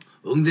생기고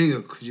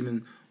엉덩이가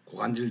커지면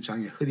고관절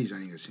장애, 허리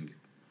장애가 생기고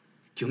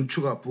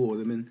경추가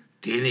부어오르면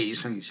대뇌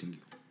이상이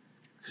생기고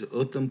그래서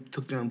어떤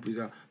특정한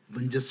부위가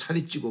먼저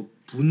살이 찌고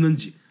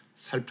붓는지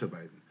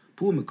살펴봐야 됩니다.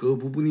 부으면 그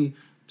부분이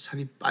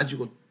살이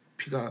빠지고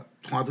피가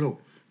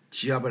통하도록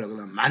지압을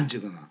하거나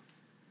만지거나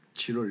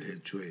치료를 해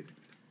주어야 됩니다.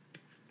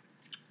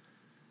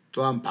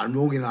 또한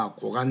발목이나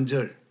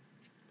고관절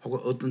혹은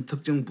어떤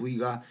특정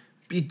부위가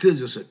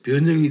삐뚤어져서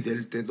변형이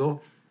될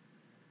때도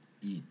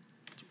이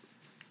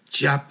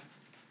지압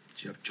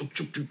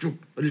쭉쭉쭉쭉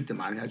어릴 때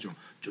많이 하죠.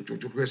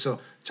 쭉쭉쭉 해서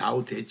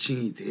좌우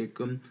대칭이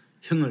되게끔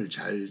형을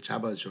잘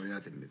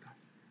잡아줘야 됩니다.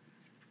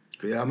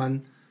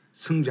 그래야만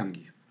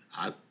성장기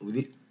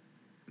우리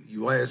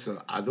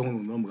유아에서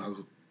아동으로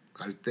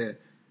넘어갈 때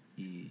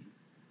이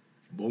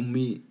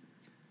몸이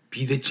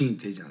비대칭이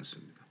되지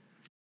않습니다.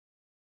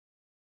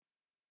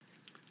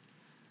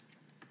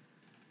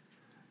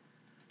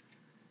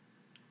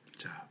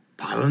 자,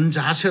 바른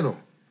자세로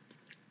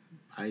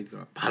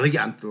아이가 바르게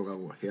앉도록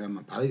하고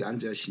해야만 바르게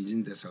앉아야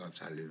신진대사가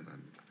잘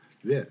일어납니다.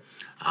 왜?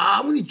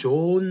 아무리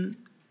좋은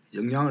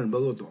영양을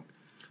먹어도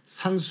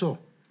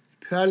산소,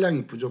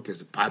 폐활량이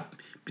부족해서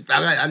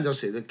삐딱하게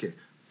앉아서 이렇게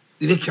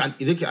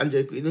앉아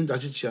있고 이런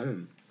자세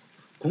취하면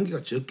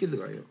공기가 적게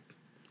들어가요.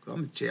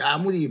 그럼 제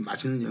아무리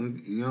맛있는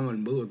영양을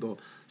먹어도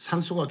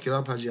산소가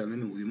결합하지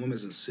않으면 우리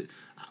몸에서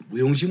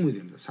무용지물이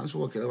됩니다.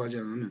 산소가 결합하지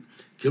않으면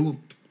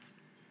결국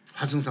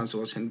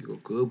활성산소가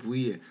생기고 그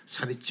부위에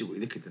살이 찌고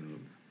이렇게 되는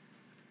겁니다.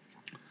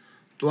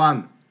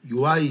 또한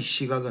유아의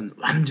시각은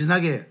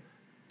완전하게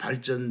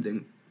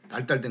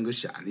발달된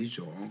것이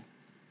아니죠.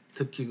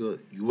 특히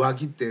그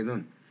유아기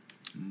때는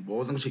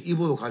모든 것을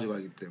입으로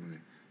가져가기 때문에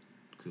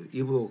그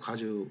입으로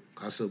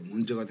가져가서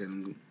문제가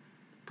되는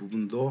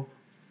부분도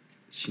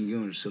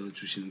신경을 써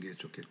주시는 게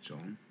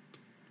좋겠죠.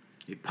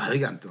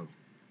 바르게 앉도록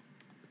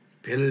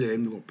배를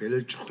내밀고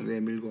배를 쭉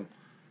내밀고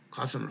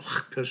가슴을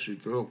확 펼 수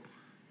있도록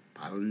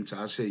바른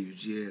자세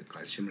유지에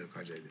관심을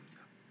가져야 됩니다.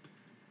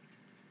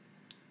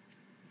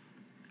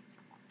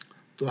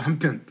 또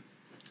한편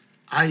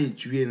아이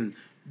주위에는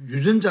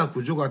유전자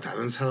구조가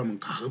다른 사람은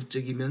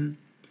가급적이면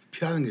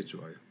피하는 게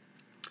좋아요.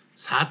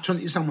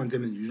 사촌 이상만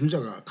되면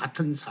유전자가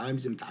같은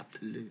사람이지만 다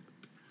틀려요.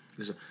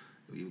 그래서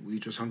우리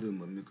조상들은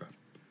뭡니까?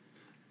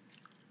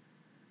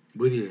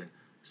 머리에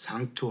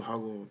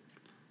상투하고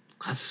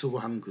갓 쓰고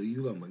하는 그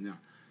이유가 뭐냐?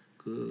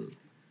 그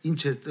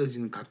인체에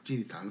떨어지는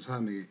각질이 다른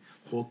사람에게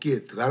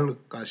호흡기에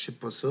들어갈까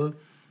싶어서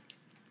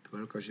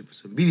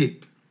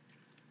미리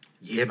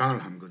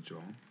예방을 한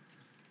거죠.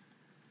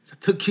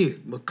 특히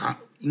뭐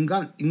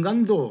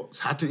인간도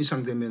 4톤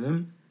이상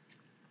되면은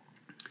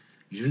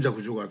유전자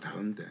구조가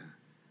다른데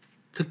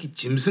특히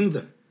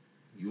짐승들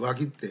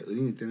유아기 때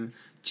어린이 때는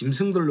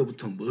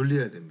짐승들로부터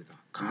멀리해야 됩니다.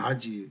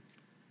 강아지,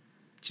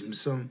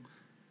 짐승,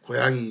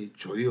 고양이,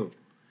 조류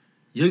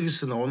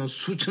여기서 나오는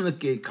수천억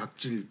개의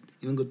각질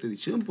이런 것들이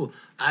전부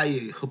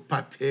아이의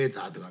허파, 폐에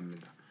다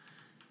들어갑니다.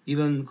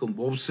 이런 그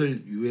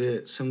몹쓸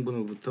유해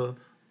성분으로부터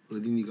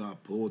어린이가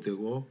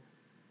보호되어야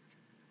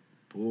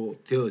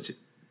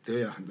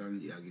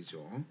한다는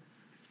이야기죠.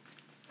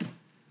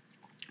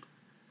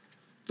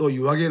 또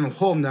유아기에는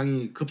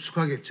호흡량이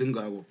급속하게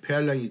증가하고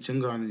폐활량이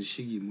증가하는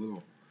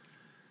시기이므로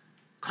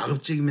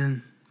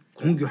가급적이면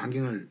공기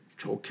환경을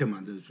좋게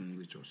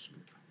만들어주는 게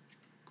좋습니다.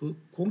 그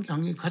공기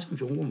환경이 가장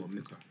좋은 건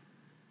뭡니까?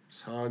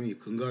 사람이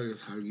건강하게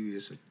살기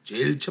위해서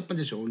제일 첫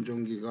번째 좋은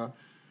공기가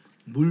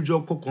물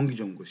좋고 공기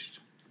좋은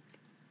것이죠.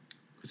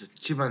 그래서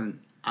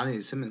집안 안에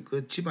있으면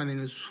그 집안에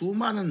있는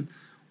수많은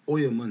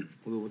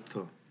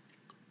오염은으로부터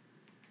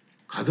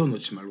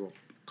가둬놓지 말고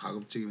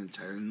가급적이면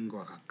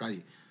자연과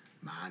가까이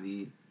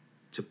많이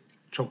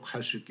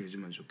접촉할 수 있게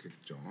해주면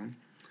좋겠죠.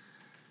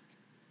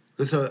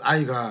 그래서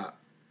아이가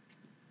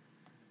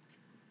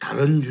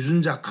다른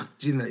유전자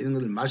각질이나 이런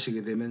것을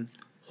마시게 되면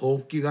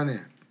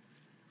호흡기관에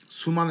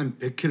수많은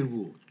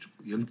백혈구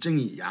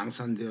염증이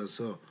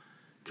양산되어서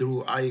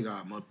결국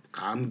아이가 뭐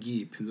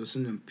감기,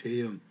 편도선염,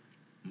 폐염,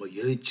 뭐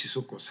열이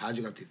치솟고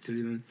사지가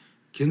뒤틀리는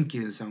경기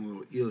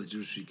현상으로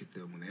이어질 수 있기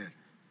때문에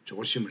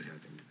조심을 해야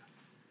됩니다.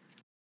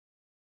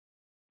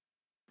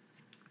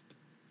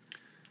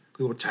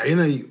 그리고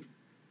자연의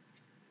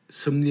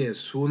섭리에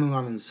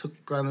순응하는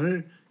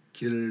습관을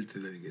길을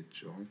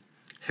들여야겠죠.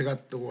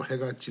 해가 뜨고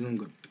해가 지는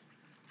것.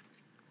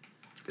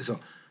 그래서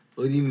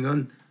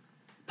어린이는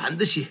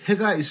반드시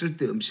해가 있을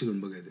때 음식을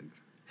먹어야 됩니다.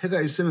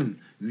 해가 있으면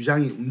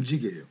위장이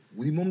움직여요.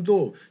 우리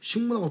몸도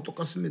식물하고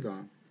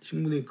똑같습니다.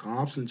 식물이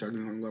광합성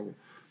작용하는 거하고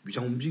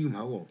위장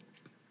움직임하고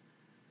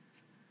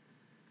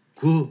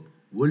그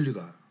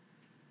원리가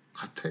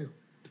같아요.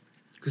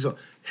 그래서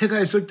해가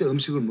있을 때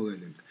음식을 먹어야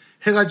됩니다.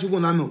 해가 지고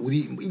나면 우리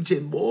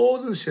인체의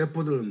모든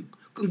세포들은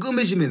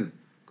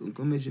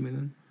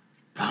끔끔해지면은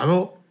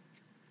바로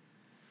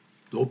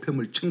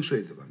노폐물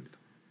청소에 들어갑니다.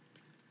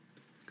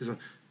 그래서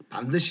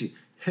반드시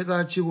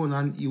해가 지고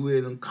난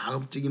이후에는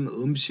가급적이면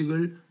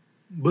음식을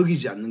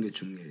먹이지 않는 게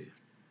중요해요.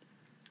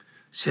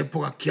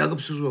 세포가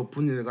기하급수로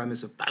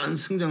분열해가면서 빠른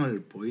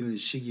성장을 보이는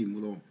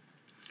시기이므로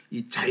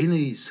이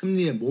자연의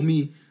섭리에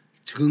몸이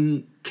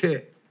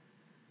적응케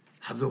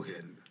하도록 해야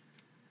합니다.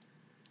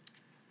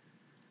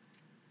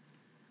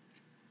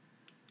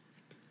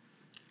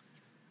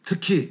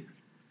 특히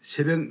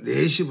새벽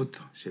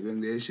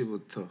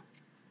 4시부터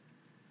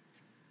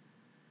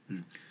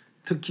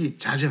특히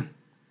자정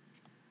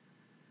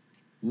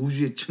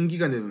우주의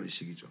천기가 내려오는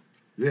시기죠.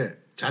 왜?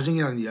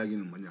 자정이라는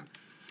이야기는 뭐냐?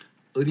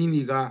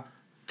 어린이가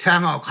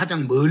태양하고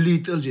가장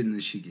멀리 떨어져 있는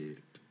시기예요.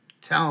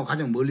 태양하고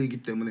가장 멀리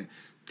있기 때문에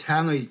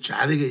태양의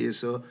좌력에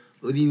의해서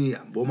어린이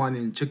몸 안에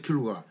있는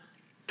적혈구가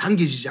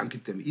당겨지지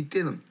않기 때문에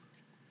이때는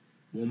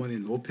몸 안에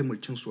노폐물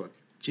청소가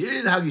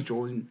제일 하기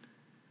좋은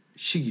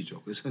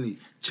시기죠. 그래서 흔히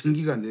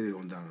천기가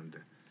내려온다는데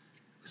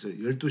그래서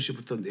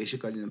 12시부터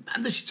 4시까지는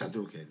반드시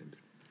자도록 해야 됩니다.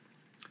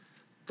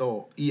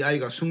 또 이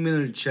아이가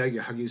숙면을 취하게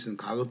하기 위해서는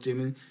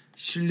가급적이면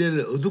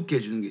실내를 어둡게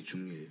해주는 게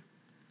중요해요.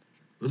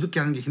 어둡게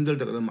하는 게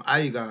힘들다 그러면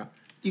아이가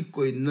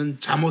입고 있는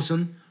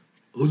잠옷은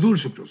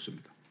어두울수록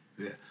좋습니다.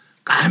 왜?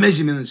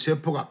 까매지면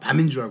세포가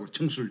밤인 줄 알고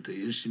청소를 더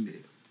열심히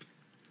해요.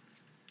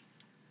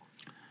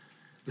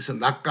 그래서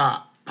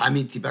낮과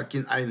밤이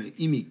뒤바뀐 아이는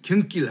이미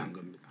경기를 한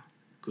겁니다.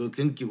 그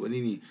경기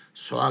원인이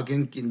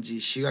소화경기인지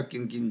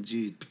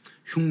시각경기인지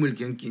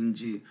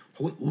흉물경기인지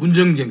혹은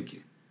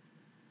운전경기.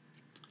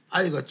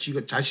 아이가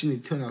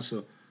자신이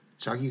태어나서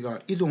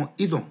자기가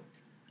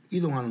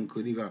이동하는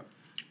거리가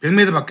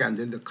 100m밖에 안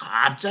되는데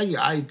갑자기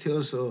아이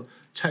태워서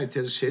차에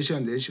태워서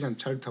 3시간 4시간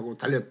차를 타고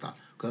달렸다.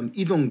 그럼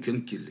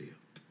이동경기를 해요.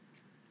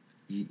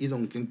 이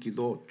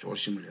이동경기도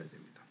조심을 해야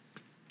됩니다.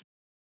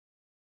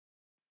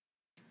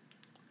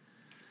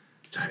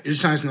 자,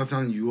 일상에서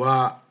나타나는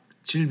유아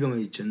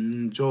질병의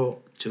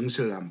전조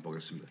정세를 한번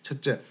보겠습니다.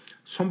 첫째,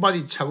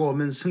 손발이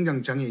차가우면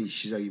성장장애의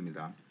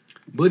시작입니다.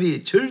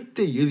 머리에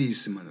절대 열이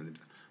있으면 안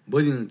됩니다.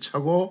 머리는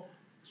차고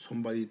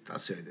손발이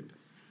따스해야 됩니다.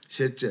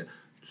 셋째,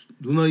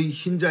 눈의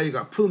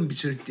흰자위가 푸른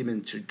빛을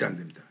띠면 절대 안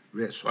됩니다.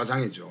 왜?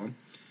 소화장애죠.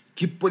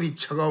 귓볼이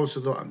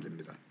차가워서도 안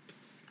됩니다.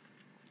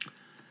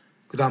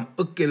 그다음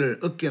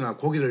어깨나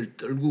고개를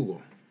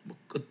떨구고 뭐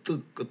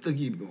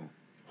끄떡이 뭐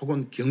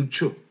혹은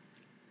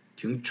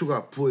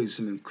경추가 부어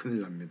있으면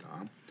큰일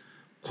납니다.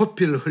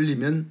 코피를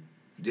흘리면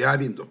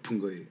뇌압이 높은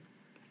거예요.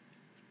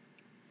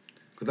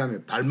 그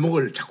다음에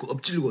발목을 자꾸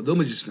엎질고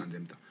넘어지서는 안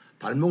됩니다.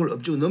 발목을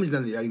엎질고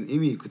넘어진다는 이야기는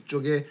이미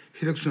그쪽에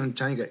혈액순환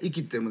장애가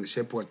있기 때문에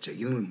세포가 제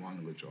기능을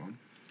못하는 거죠.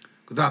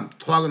 그 다음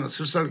토하거나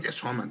설사를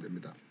계속하면 안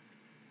됩니다.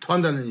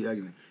 토한다는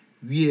이야기는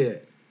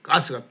위에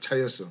가스가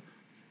차여서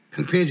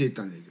평평해져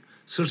있다는 얘기죠.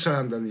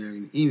 설사한다는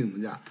이야기는 이미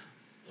뭐냐,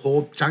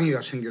 호흡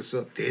장애가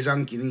생겨서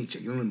대장 기능이 제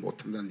기능을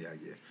못한다는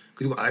이야기예요.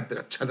 그리고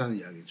아랫배가 차다는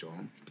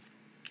이야기죠.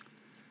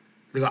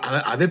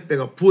 그러니까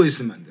아랫배가 부어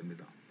있으면 안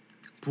됩니다.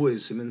 부어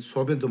있으면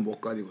소변도 못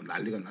가리고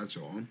난리가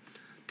나죠.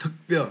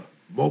 턱뼈,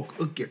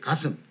 목, 어깨,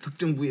 가슴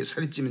특정 부위에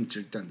살이 찌면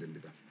절대 안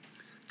됩니다.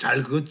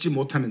 잘 걷지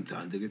못하면 더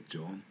안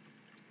되겠죠.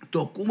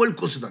 또 꿈을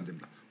꿔서도 안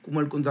됩니다.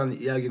 꿈을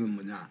꾼다는 이야기는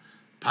뭐냐,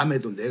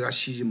 밤에도 내가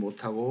쉬지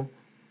못해서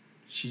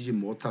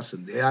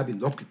뇌압이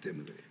높기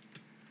때문에 그래요.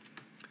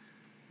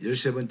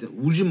 13번째,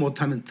 울지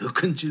못하면 더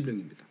큰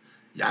질병입니다.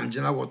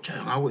 얌전하고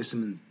조용하고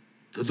있으면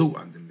더더욱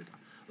안 됩니다.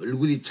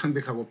 얼굴이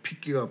창백하고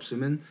핏기가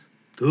없으면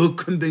더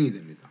큰 병이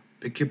됩니다.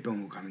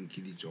 백혈병으로 가는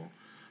길이죠.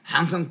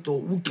 항상 또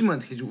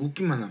웃기만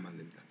하면 안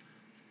됩니다.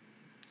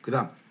 그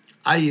다음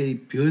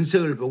아이의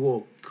변색을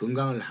보고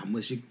건강을 한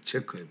번씩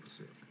체크해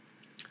보세요.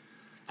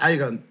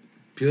 아이가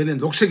변에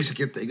녹색이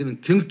생겼다,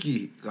 이거는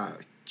경기가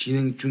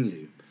진행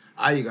중이에요.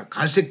 아이가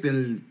갈색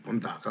변을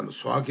본다, 그러면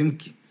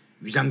소화경기,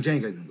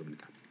 위장장애가 있는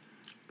겁니다.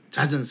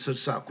 잦은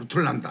설사,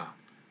 구토를 난다,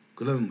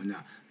 그러면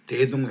뭐냐,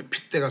 대동에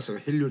핏대가 서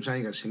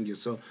혈류장애가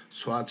생겨서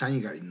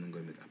소화장애가 있는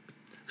겁니다.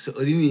 그래서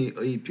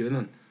어린이의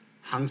변은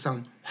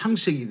항상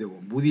황색이 되고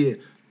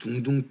무리에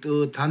둥둥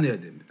떠 다녀야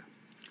됩니다.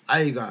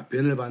 아이가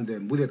변을 봤는데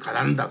물에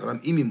가라앉는다,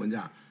 그러면 이미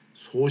뭐냐,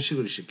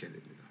 소식을 시켜야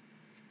됩니다.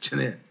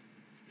 체내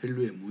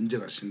혈류에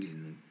문제가 생겨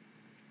있는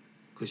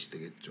것이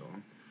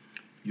되겠죠.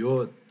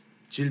 요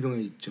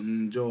질병의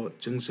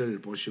정서를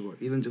보시고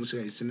이런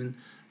정서가 있으면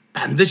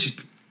반드시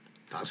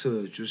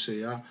다스려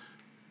주셔야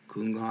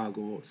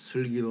건강하고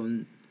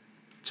슬기로운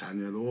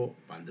자녀로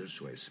만들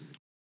수가 있습니다.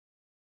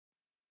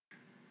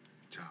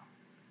 자,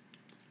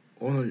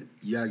 오늘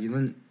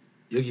이야기는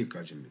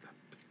여기까지입니다.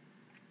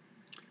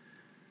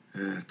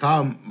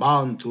 다음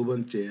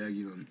 42번째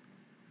이야기는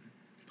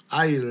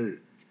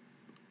아이를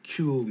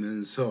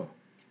키우면서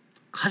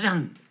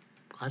가장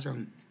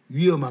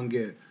위험한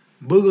게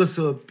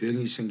먹어서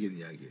병이 생긴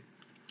이야기예요.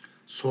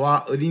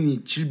 소아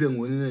어린이 질병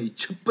원인의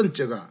첫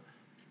번째가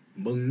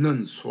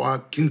먹는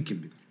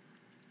소화경기입니다.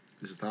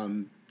 그래서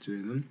다음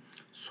주에는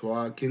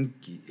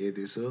소화경기에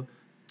대해서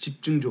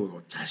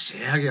집중적으로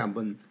자세하게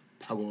한번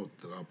파고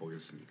들어가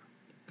보겠습니다.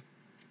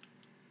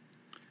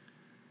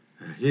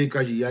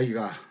 여기까지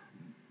이야기가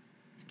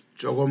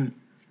조금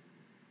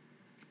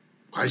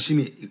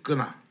관심이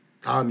있거나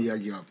다음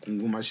이야기가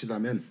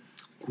궁금하시다면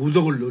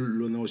구독을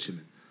눌러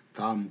놓으시면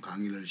다음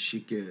강의를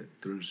쉽게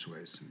들을 수가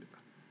있습니다.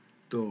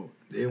 또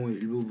내용의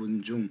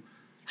일부분 중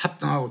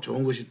합당하고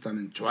좋은 것이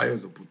있다면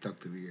좋아요도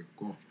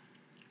부탁드리겠고,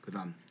 그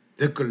다음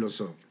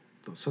댓글로서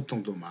또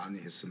소통도 많이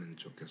했으면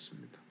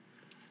좋겠습니다.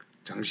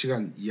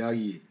 장시간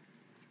이야기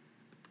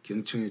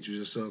경청해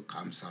주셔서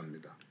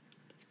감사합니다.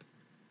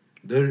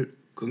 늘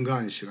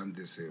건강한 시간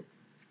되세요.